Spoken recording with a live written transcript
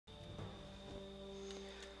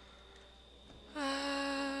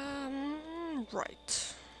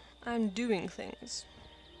Right. I'm doing things.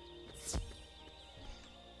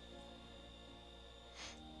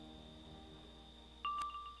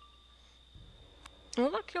 Will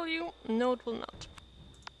that kill you? No, it will not.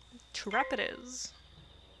 Trap it is.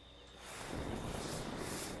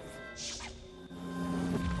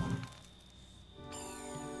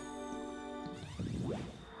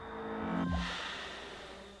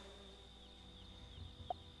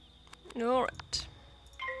 Alright.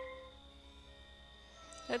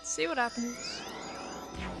 Let's see what happens.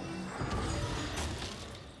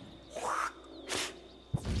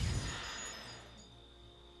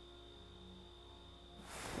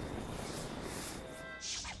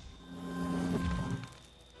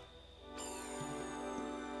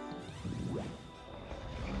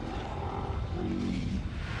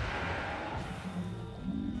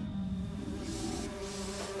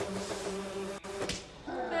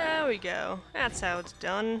 There we go. That's how it's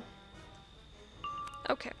done.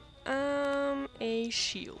 Okay. A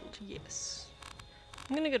shield. Yes.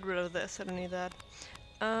 I'm gonna get rid of this. I don't need that.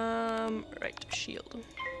 Right. Shield.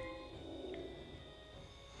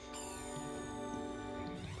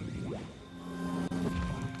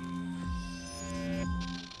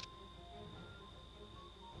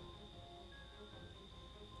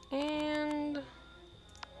 And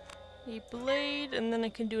a blade, and then I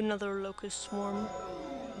can do another locust swarm.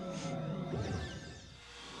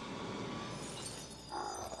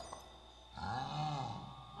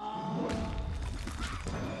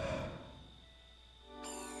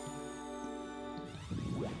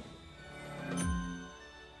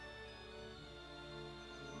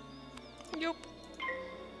 Yup.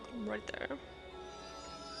 Right there.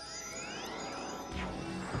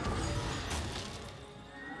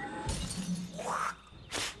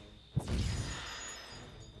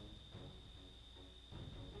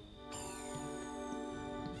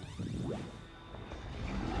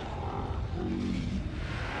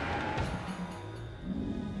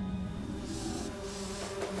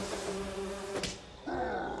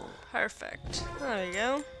 Perfect. There you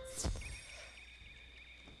go.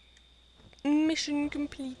 Mission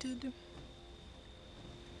completed.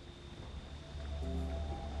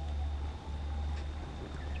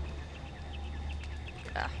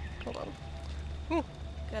 Ah, hold on. Ooh,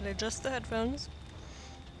 gotta adjust the headphones.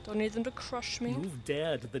 Don't need them to crush me. You've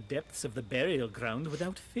dared the depths of the burial ground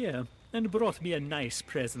without fear, and brought me a nice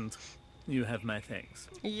present. You have my thanks.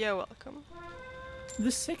 You're welcome.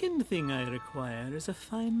 The second thing I require is a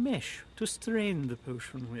fine mesh to strain the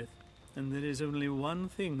potion with, and there is only one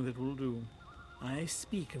thing that will do. I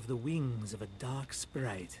speak of the wings of a dark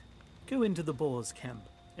sprite. Go into the boar's camp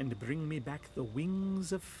and bring me back the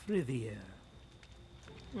wings of Frithik.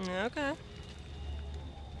 Okay.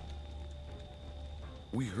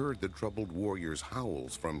 We heard the troubled warrior's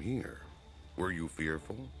howls from here. Were you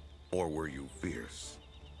fearful, or were you fierce?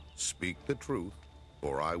 Speak the truth,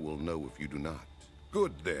 or I will know if you do not.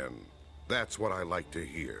 Good then. That's what I like to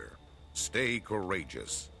hear. Stay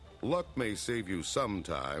courageous. Luck may save you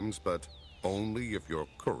sometimes, but only if your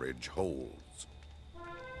courage holds.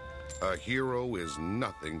 A hero is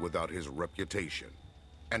nothing without his reputation,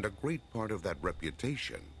 and a great part of that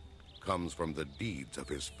reputation comes from the deeds of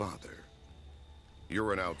his father.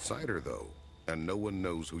 You're an outsider, though, and no one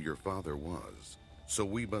knows who your father was. So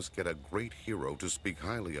we must get a great hero to speak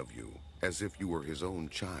highly of you, as if you were his own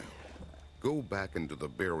child. Go back into the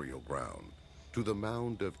burial ground, to the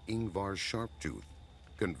mound of Ynguar Sharptooth.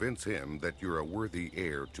 Convince him that you're a worthy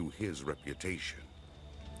heir to his reputation.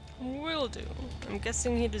 Will do. I'm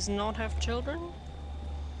guessing he does not have children?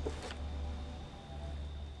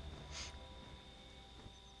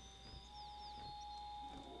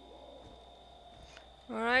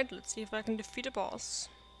 Alright, let's see if I can defeat a boss.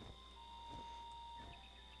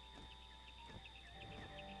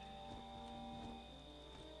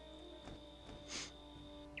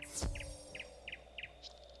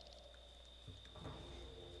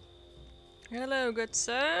 Hello, good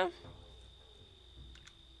sir.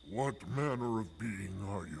 What manner of being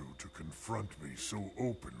are you to confront me so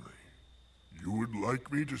openly? You would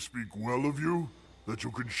like me to speak well of you? That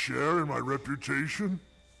you can share in my reputation?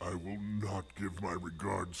 I will not give my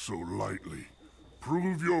regards so lightly.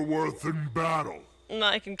 Prove your worth in battle.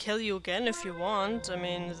 I can kill you again if you want. I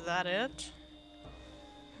mean, is that it?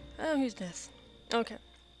 Oh, he's dead. Okay.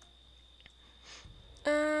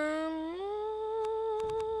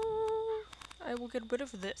 I will get rid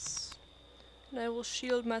of this. And I will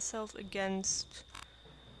shield myself against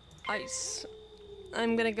ice.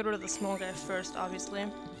 I'm gonna get rid of the small guy first, obviously.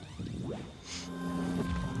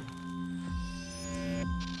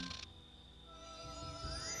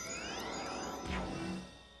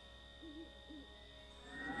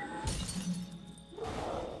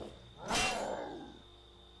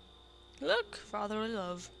 Look, fatherly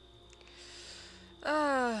love.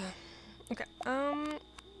 Okay,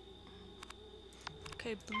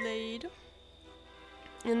 okay, blade.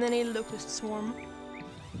 And then a locust swarm.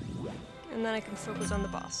 And then I can focus on the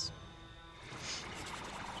boss.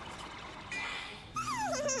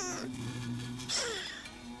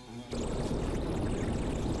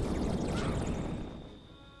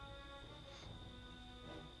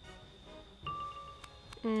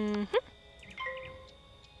 Mm-hmm.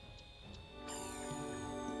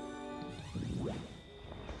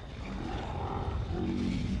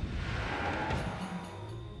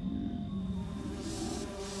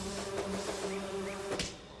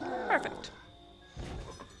 Perfect.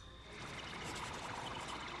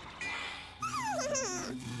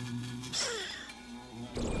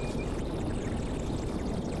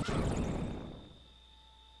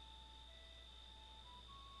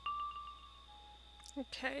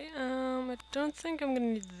 Okay, I don't think I'm gonna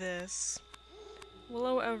need this.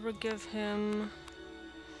 Will I ever give him...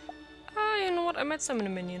 Ah, you know what? I might summon a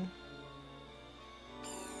minion.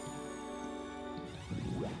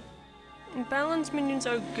 Balanced minions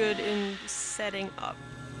are good in setting up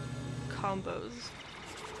combos.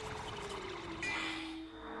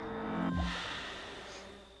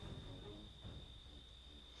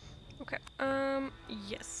 Okay,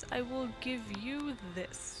 yes, I will give you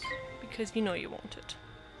this, because you know you want it.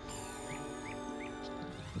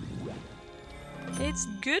 It's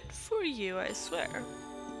good for you, I swear.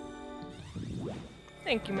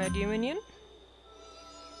 Thank you, my dear minion.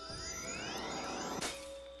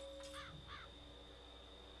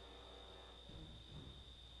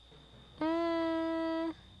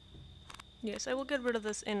 Yes, I will get rid of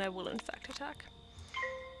this and I will in fact attack.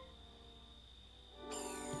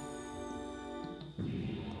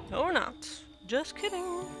 Or not. Just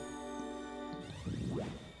kidding.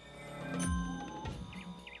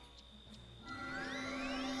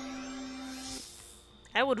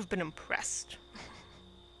 I would have been impressed.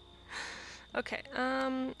 Okay,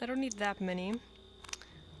 I don't need that many.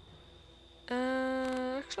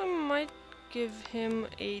 Actually I might give him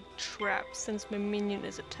a trap since my minion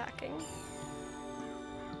is attacking.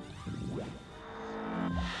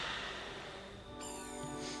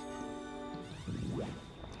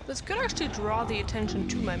 This could actually draw the attention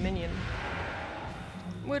to my minion,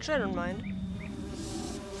 which I don't mind.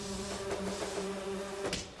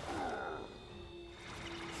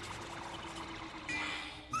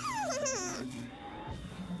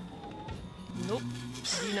 Nope,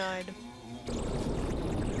 denied.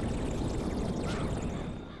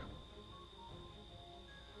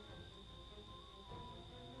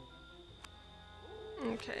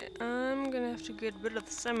 Okay, I'm gonna have to get rid of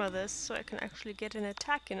some of this so I can actually get an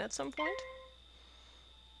attack in at some point.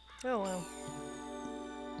 Oh well.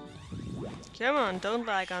 Come on, don't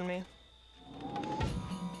lag on me.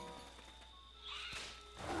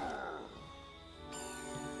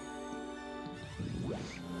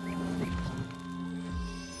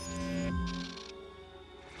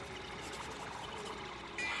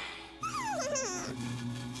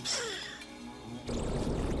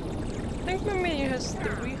 I think my minion has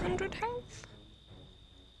 300 health?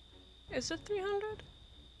 Is it 300?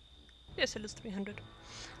 Yes, it is 300.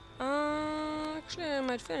 Actually I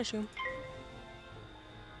might finish you.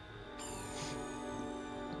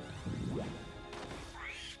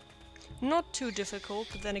 Not too difficult,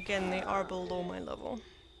 but then again they are below my level.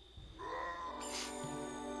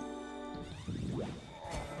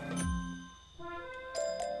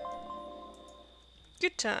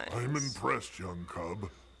 Good times. I'm impressed, young cub.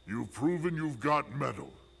 You've proven you've got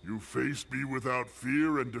mettle. You faced me without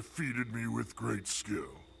fear and defeated me with great skill.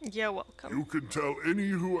 You're welcome. You can tell any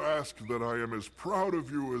who ask that I am as proud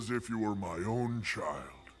of you as if you were my own child.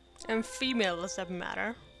 I'm female, does that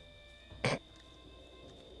matter?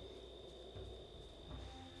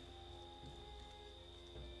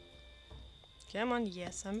 Come on,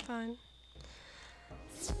 yes, I'm fine.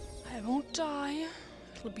 I won't die.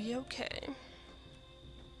 It'll be okay.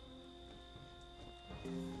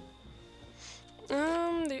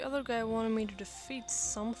 The other guy wanted me to defeat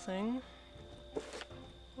something.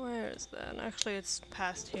 Where is that? Actually, it's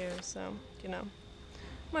past here, so, you know,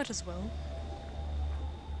 might as well.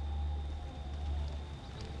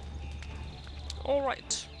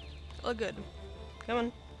 Alright. All good. Come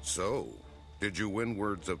on. So, did you win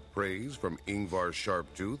words of praise from Ynguar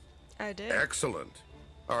Sharptooth? I did. Excellent.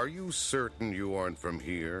 Are you certain you aren't from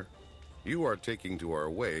here? You are taking to our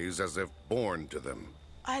ways as if born to them.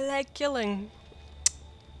 I like killing.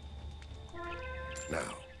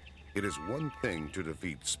 Now, it is one thing to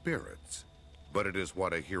defeat spirits, but it is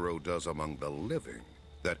what a hero does among the living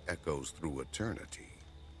that echoes through eternity.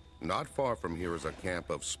 Not far from here is a camp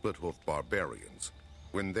of split-hoof barbarians.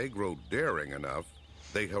 When they grow daring enough,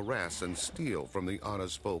 they harass and steal from the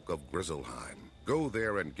honest folk of Grizzleheim. Go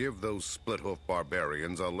there and give those split-hoof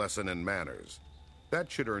barbarians a lesson in manners.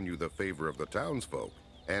 That should earn you the favor of the townsfolk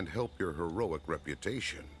and help your heroic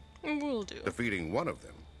reputation. Will do. Defeating one of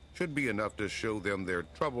them should be enough to show them their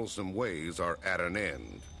troublesome ways are at an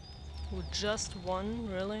end. Ooh, just one,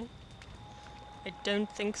 really? I don't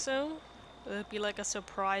think so. It'd be like a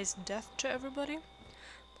surprise death to everybody.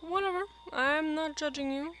 But whatever, I'm not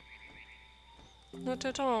judging you. Not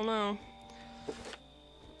at all, no.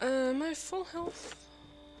 My full health?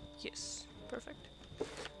 Yes, perfect.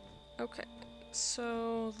 Okay,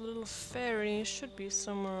 so the little fairy should be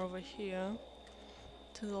somewhere over here.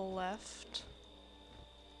 To the left.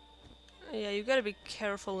 Yeah, you gotta be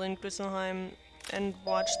careful in Grizzleheim and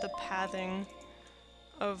watch the pathing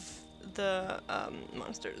of the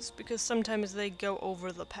monsters, because sometimes they go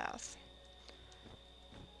over the path.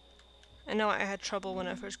 I know I had trouble when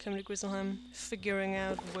I first came to Grizzleheim figuring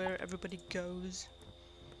out where everybody goes.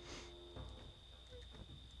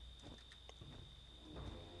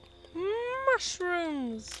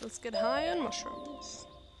 Mushrooms! Let's get high on mushrooms.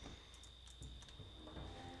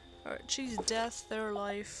 Alright, choose death, their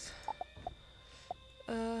life.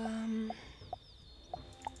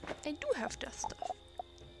 I do have death stuff.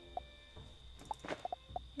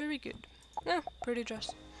 Very good. Yeah, pretty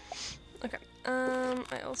dress. Okay,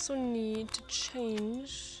 I also need to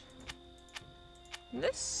change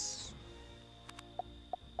this.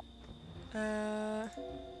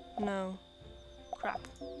 No. Crap.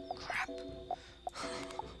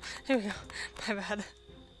 Here we go. My bad.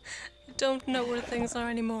 I don't know where things are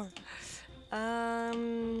anymore.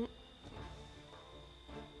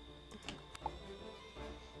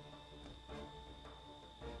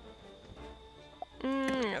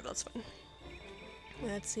 Yeah, that's fine.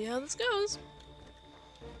 Let's see how this goes.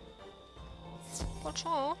 Watch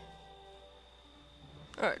all.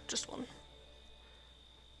 Alright, just one.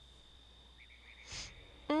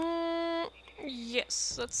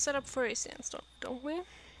 Yes, let's set up for a sandstorm, don't we?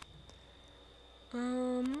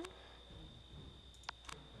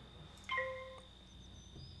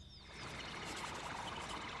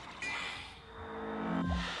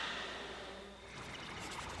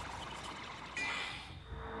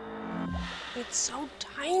 It's so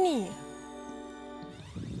tiny.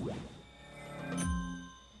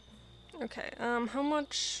 Okay, how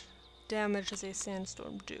much damage does a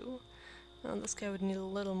sandstorm do? This guy would need a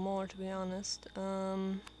little more, to be honest.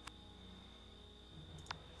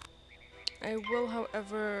 I will,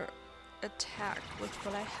 however, attack with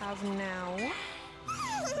what I have now.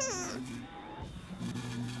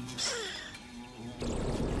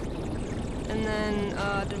 And then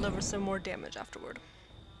deliver some more damage afterward.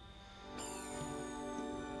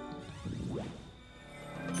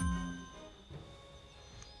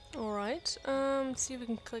 Alright, let's see if we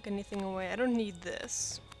can click anything away. I don't need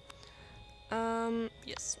this.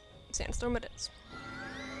 Yes, sandstorm it is.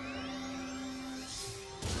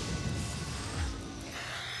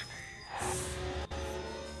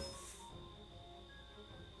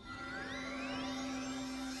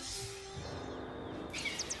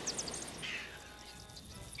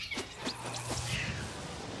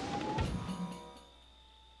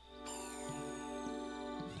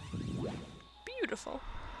 Beautiful.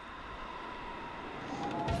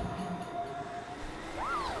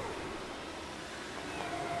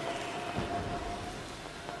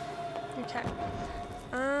 Okay.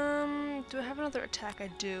 Do I have another attack? I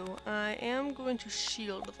do. I am going to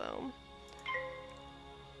shield, though.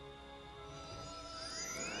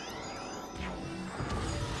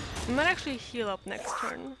 I might actually heal up next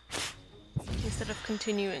turn, instead of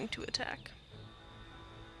continuing to attack.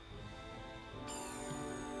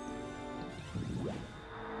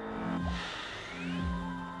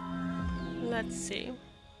 Let's see.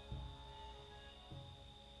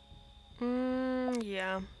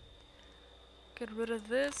 Yeah. Get rid of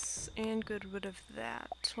this and get rid of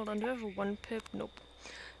that. Hold on, do I have a 1 pip? Nope.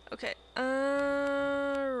 Okay,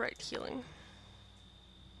 right, healing.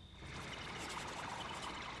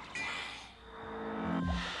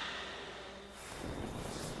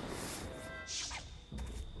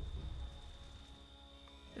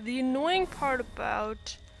 The annoying part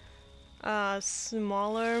about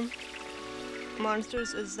smaller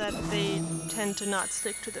monsters is that they tend to not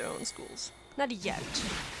stick to their own schools. Not yet.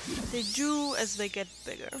 They do as they get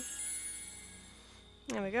bigger.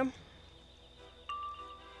 There we go.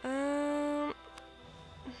 I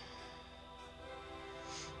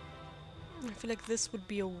feel like this would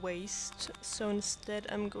be a waste, so instead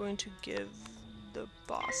I'm going to give the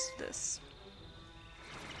boss this.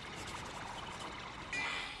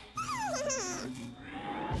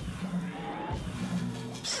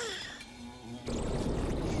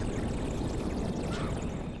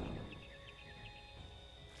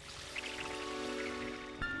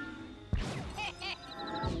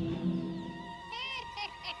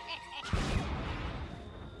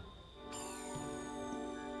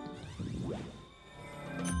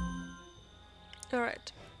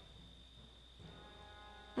 Alright.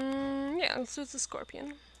 Yeah, let's do the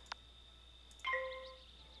scorpion.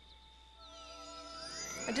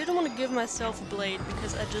 I didn't want to give myself a blade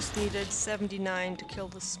because I just needed 79 to kill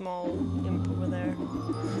the small imp over there.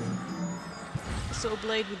 So a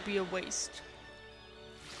blade would be a waste.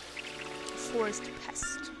 Forest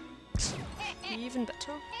pest. Even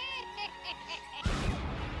better.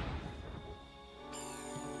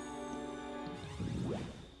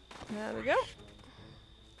 There we go.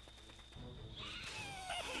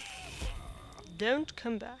 Don't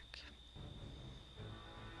come back.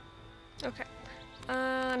 Okay.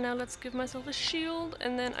 Now let's give myself a shield,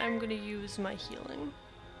 and then I'm gonna use my healing.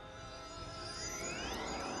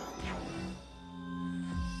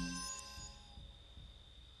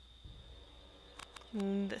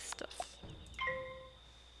 This stuff.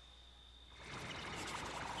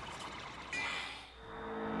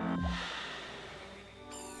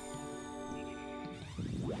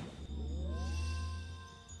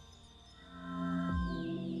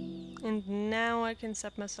 And now I can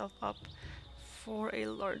set myself up for a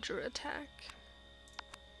larger attack.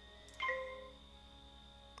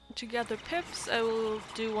 To gather pips, I will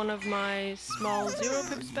do one of my small 0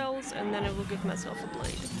 pip spells, and then I will give myself a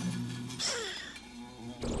blade.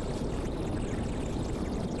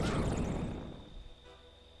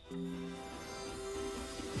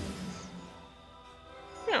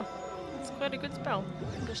 Yeah, it's quite a good spell.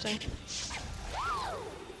 Interesting.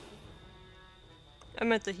 I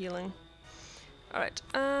meant the healing. Alright,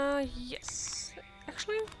 yes.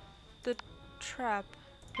 Actually, the trap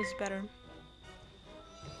is better.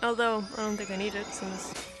 Although, I don't think I need it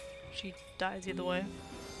since she dies either way.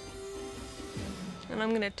 And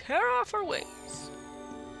I'm gonna tear off her wings.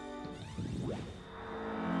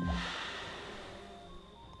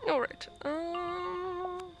 Alright,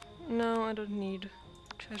 no, I don't need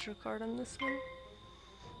treasure card on this one.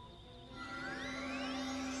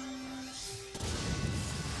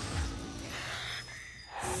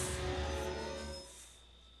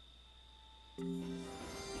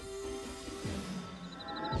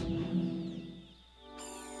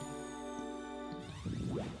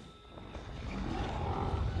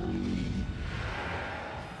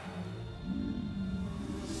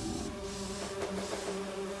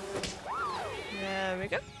 There we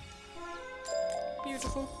go.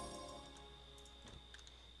 Beautiful.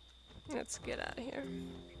 Let's get out of here.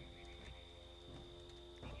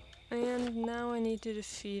 And now I need to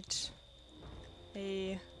defeat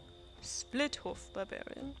a split hoof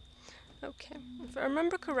barbarian. Okay. If I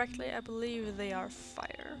remember correctly, I believe they are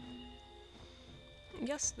fire.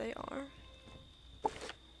 Yes, they are.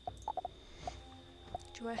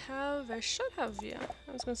 Do I have? I should have, yeah.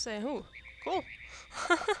 I was gonna say, ooh, cool.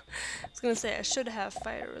 I was gonna say I should have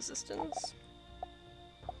fire resistance.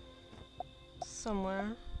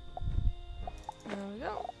 Somewhere. There we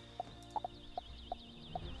go.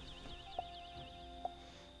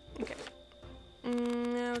 Okay.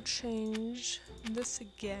 Now change this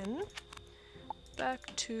again.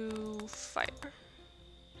 Back to fire.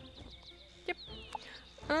 Yep.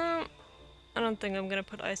 I don't think I'm gonna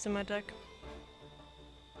put ice in my deck.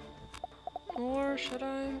 Or should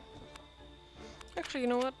I? Actually, you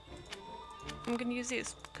know what? I'm gonna use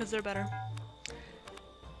these, because they're better.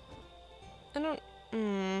 I don't...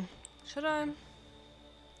 should I?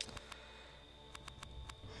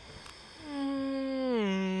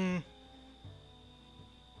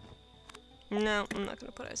 No, I'm not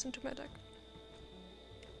gonna put ice into my deck.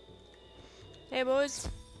 Hey boys,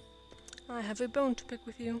 I have a bone to pick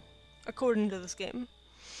with you, according to this game.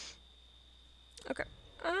 Okay,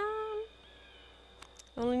 I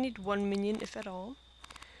only need one minion, if at all.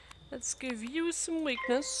 Let's give you some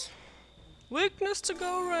weakness. Weakness to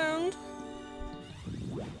go around.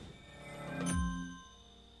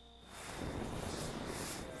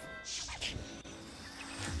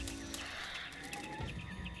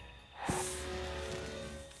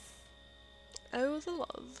 Oh, the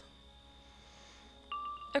love.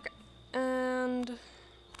 Okay, and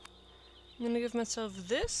I'm gonna give myself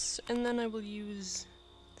this, and then I will use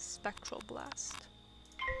Spectral Blast.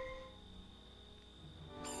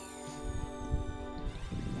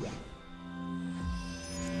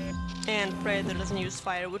 And pray that it doesn't use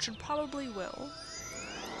fire, which it probably will.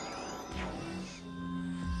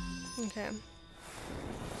 Okay.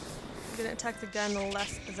 I'm gonna attack the guy on the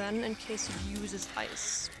left then, in case he uses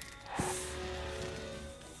ice.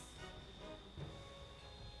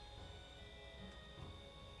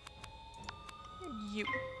 You.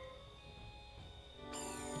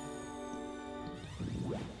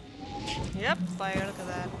 Yep, fire, look at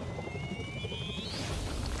that.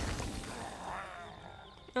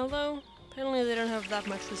 Although, apparently they don't have that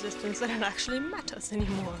much resistance that it actually matters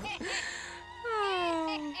anymore.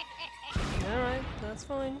 Oh. Alright, that's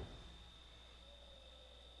fine.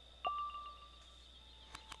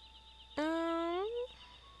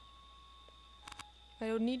 I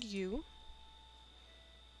don't need you.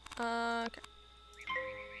 Okay.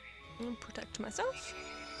 I'm gonna protect myself.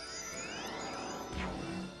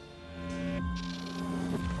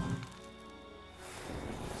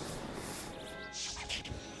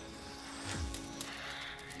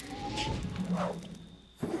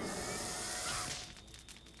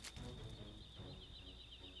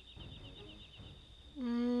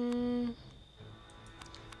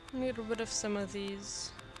 Get rid of some of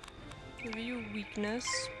these. Give you weakness.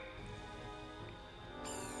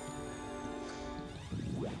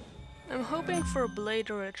 I'm hoping for a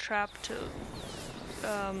blade or a trap to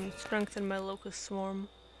strengthen my locust swarm.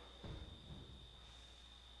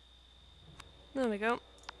 There we go.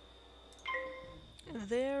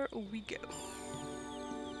 There we go.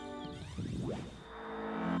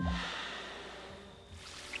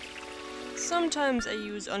 Sometimes I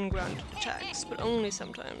use ungrounded attacks, but only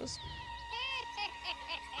sometimes.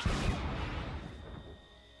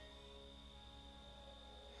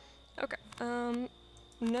 Okay,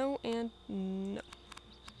 no and no.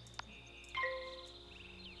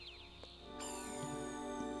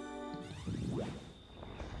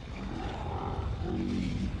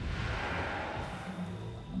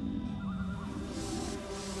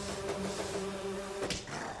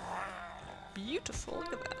 Beautiful,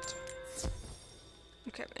 look at that.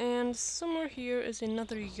 Okay, and somewhere here is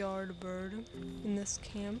another yard bird in this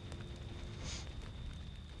camp.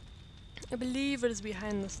 I believe it is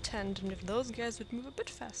behind this tent, and if those guys would move a bit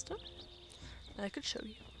faster, I could show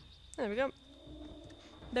you. There we go.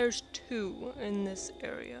 There's two in this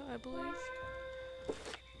area, I believe.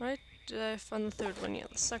 Right? I found the third one, yeah,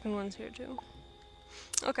 the second one's here too.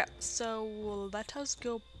 Okay, so let us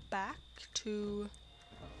go back to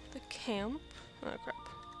the camp. Oh crap.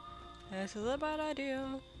 This is a bad idea.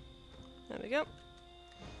 There we go.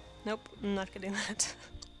 Nope, I'm not getting that.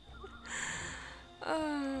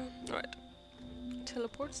 Alright.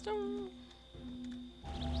 Teleport stone.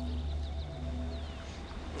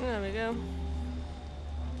 There we go.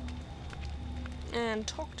 And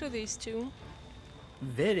talk to these two.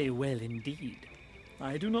 Very well indeed.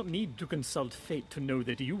 I do not need to consult fate to know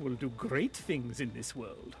that you will do great things in this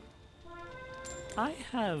world. I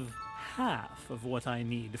have half of what I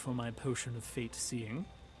need for my potion of fate seeing.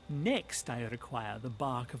 Next, I require the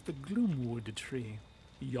bark of the gloomwood tree.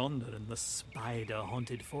 Yonder in the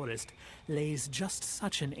spider-haunted forest lays just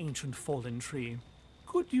such an ancient fallen tree.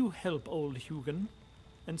 Could you help old Hugin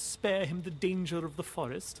and spare him the danger of the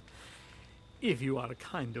forest? If you are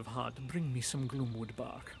kind of heart, bring me some gloomwood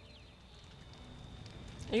bark.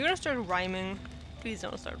 Are you gonna start rhyming? Please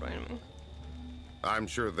don't start rhyming. I'm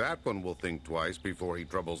sure that one will think twice before he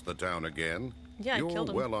troubles the town again. Yeah, I killed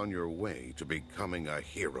him. You're well on your way to becoming a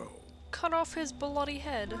hero. Cut off his bloody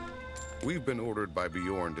head. We've been ordered by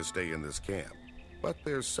Bjorn to stay in this camp, but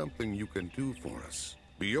there's something you can do for us.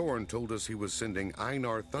 Bjorn told us he was sending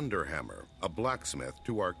Ynguar Thunderhammer, a blacksmith,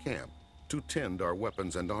 to our camp to tend our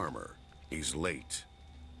weapons and armor. He's late,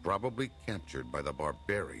 probably captured by the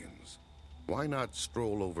barbarians. Why not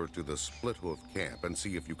stroll over to the Splithoof camp and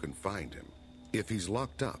see if you can find him? If he's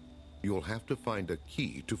locked up, you'll have to find a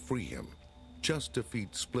key to free him. Just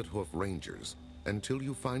defeat Splithoof Rangers until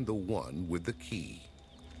you find the one with the key.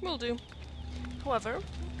 Will do. However,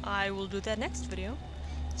 I will do that next video.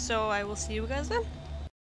 So I will see you guys then.